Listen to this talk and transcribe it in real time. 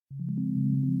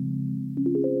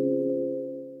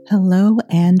Hello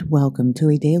and welcome to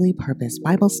a Daily Purpose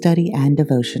Bible Study and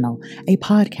Devotional, a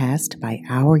podcast by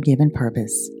Our Given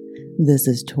Purpose. This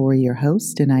is Tori, your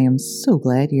host, and I am so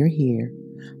glad you're here.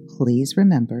 Please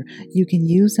remember, you can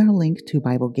use our link to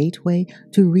Bible Gateway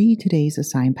to read today's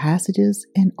assigned passages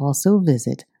and also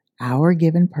visit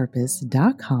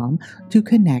OurGivenPurpose.com to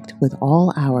connect with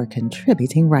all our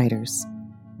contributing writers.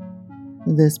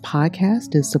 This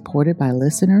podcast is supported by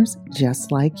listeners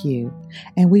just like you,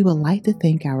 and we would like to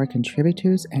thank our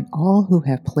contributors and all who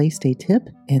have placed a tip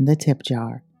in the tip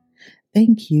jar.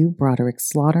 Thank you, Broderick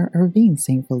Slaughter, Irvine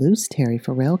St. Felus, Terry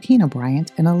Farrell, Keena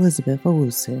Bryant, and Elizabeth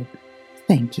Owusu.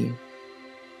 Thank you.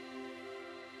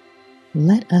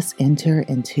 Let us enter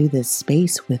into this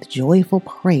space with joyful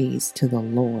praise to the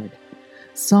Lord.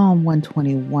 Psalm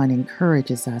 121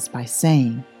 encourages us by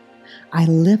saying, I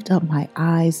lift up my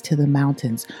eyes to the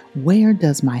mountains. Where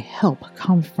does my help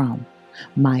come from?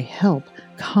 My help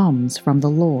comes from the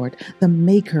Lord, the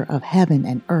maker of heaven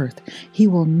and earth. He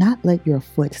will not let your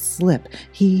foot slip.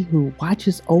 He who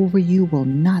watches over you will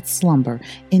not slumber.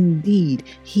 Indeed,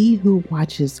 he who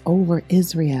watches over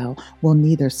Israel will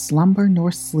neither slumber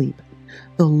nor sleep.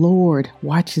 The Lord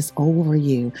watches over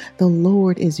you. The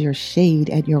Lord is your shade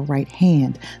at your right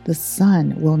hand. The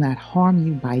sun will not harm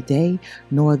you by day,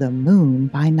 nor the moon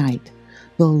by night.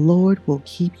 The Lord will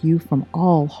keep you from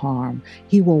all harm.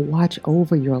 He will watch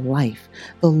over your life.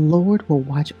 The Lord will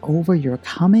watch over your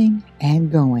coming and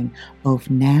going, both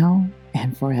now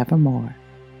and forevermore.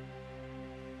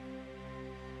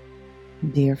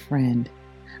 Dear friend,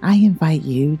 I invite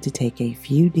you to take a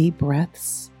few deep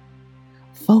breaths.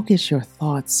 Focus your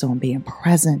thoughts on being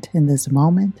present in this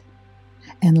moment,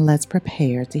 and let's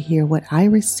prepare to hear what I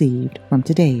received from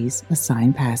today's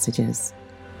assigned passages.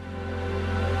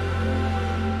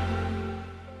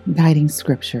 Guiding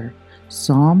Scripture,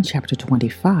 Psalm chapter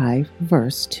 25,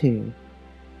 verse 2.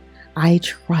 I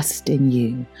trust in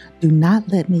you. Do not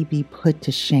let me be put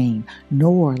to shame,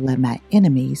 nor let my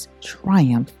enemies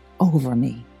triumph over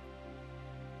me.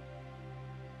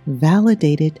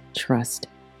 Validated Trust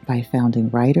by founding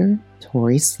writer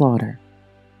Tori Slaughter.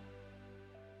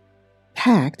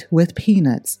 Packed with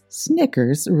peanuts,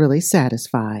 Snickers really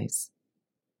satisfies.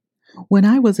 When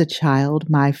I was a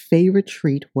child, my favorite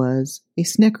treat was a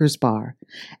Snickers bar,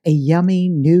 a yummy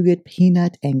nougat,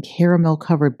 peanut, and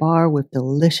caramel-covered bar with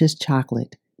delicious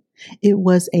chocolate. It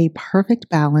was a perfect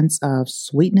balance of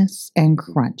sweetness and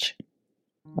crunch.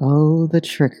 Oh, the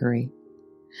trickery.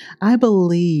 I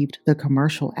believed the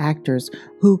commercial actors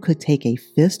who could take a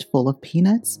fistful of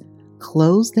peanuts,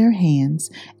 close their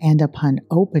hands, and upon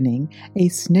opening, a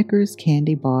Snickers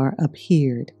candy bar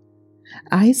appeared.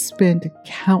 I spent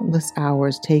countless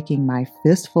hours taking my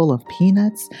fistful of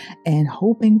peanuts and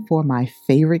hoping for my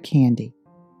favorite candy.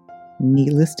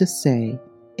 Needless to say,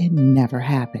 it never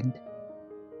happened.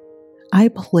 I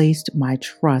placed my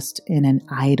trust in an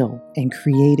idol and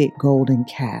created golden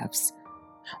calves.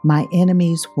 My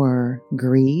enemies were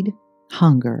greed,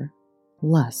 hunger,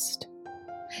 lust.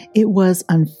 It was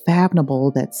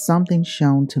unfathomable that something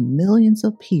shown to millions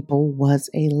of people was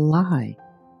a lie.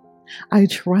 I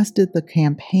trusted the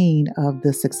campaign of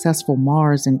the successful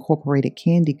Mars Incorporated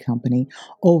candy company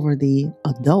over the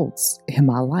adults in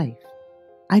my life.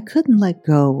 I couldn't let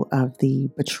go of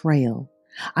the betrayal.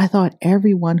 I thought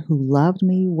everyone who loved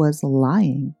me was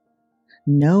lying.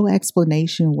 No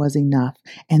explanation was enough,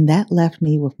 and that left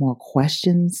me with more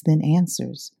questions than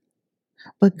answers.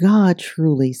 But God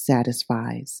truly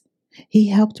satisfies. He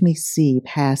helped me see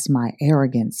past my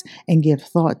arrogance and give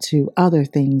thought to other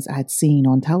things I'd seen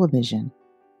on television.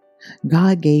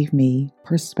 God gave me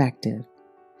perspective.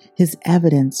 His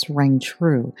evidence rang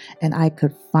true, and I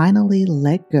could finally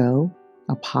let go,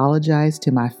 apologize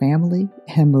to my family,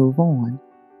 and move on.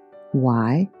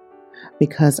 Why?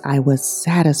 Because I was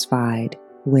satisfied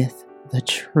with the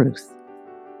truth.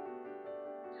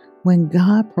 When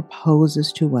God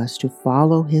proposes to us to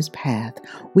follow His path,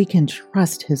 we can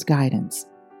trust His guidance.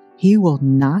 He will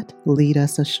not lead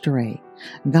us astray.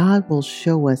 God will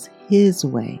show us His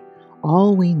way.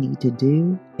 All we need to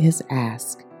do is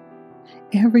ask.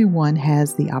 Everyone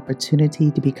has the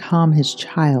opportunity to become His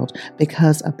child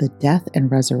because of the death and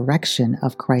resurrection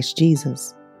of Christ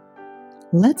Jesus.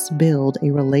 Let's build a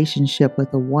relationship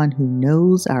with the one who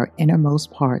knows our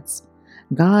innermost parts.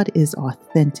 God is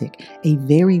authentic, a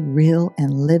very real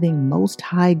and living Most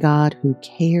High God who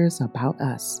cares about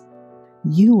us.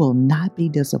 You will not be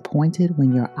disappointed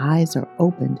when your eyes are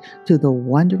opened to the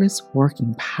wondrous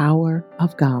working power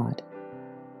of God.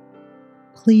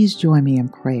 Please join me in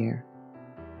prayer.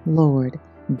 Lord,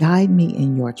 guide me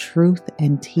in your truth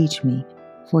and teach me,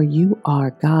 for you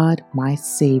are God, my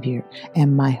Savior,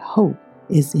 and my hope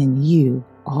is in you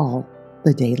all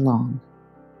the day long.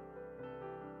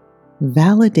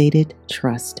 Validated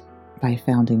Trust by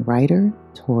founding writer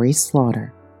Tori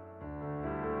Slaughter.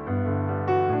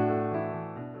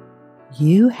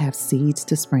 You have seeds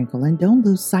to sprinkle, and don't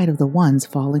lose sight of the ones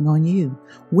falling on you.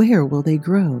 Where will they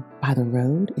grow? By the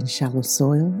road, in shallow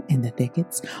soil, in the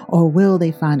thickets? Or will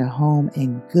they find a home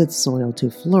in good soil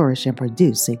to flourish and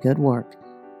produce a good work?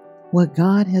 What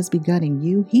God has begun in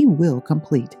you, He will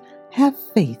complete. Have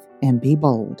faith and be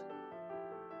bold.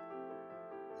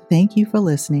 Thank you for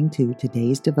listening to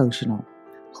today's devotional.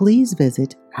 Please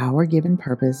visit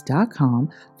OurGivenPurpose.com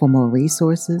for more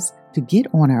resources, to get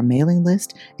on our mailing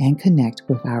list, and connect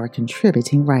with our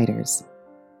contributing writers.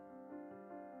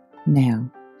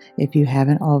 Now, if you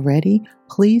haven't already,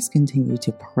 please continue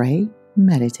to pray,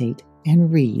 meditate, and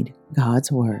read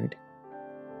God's Word.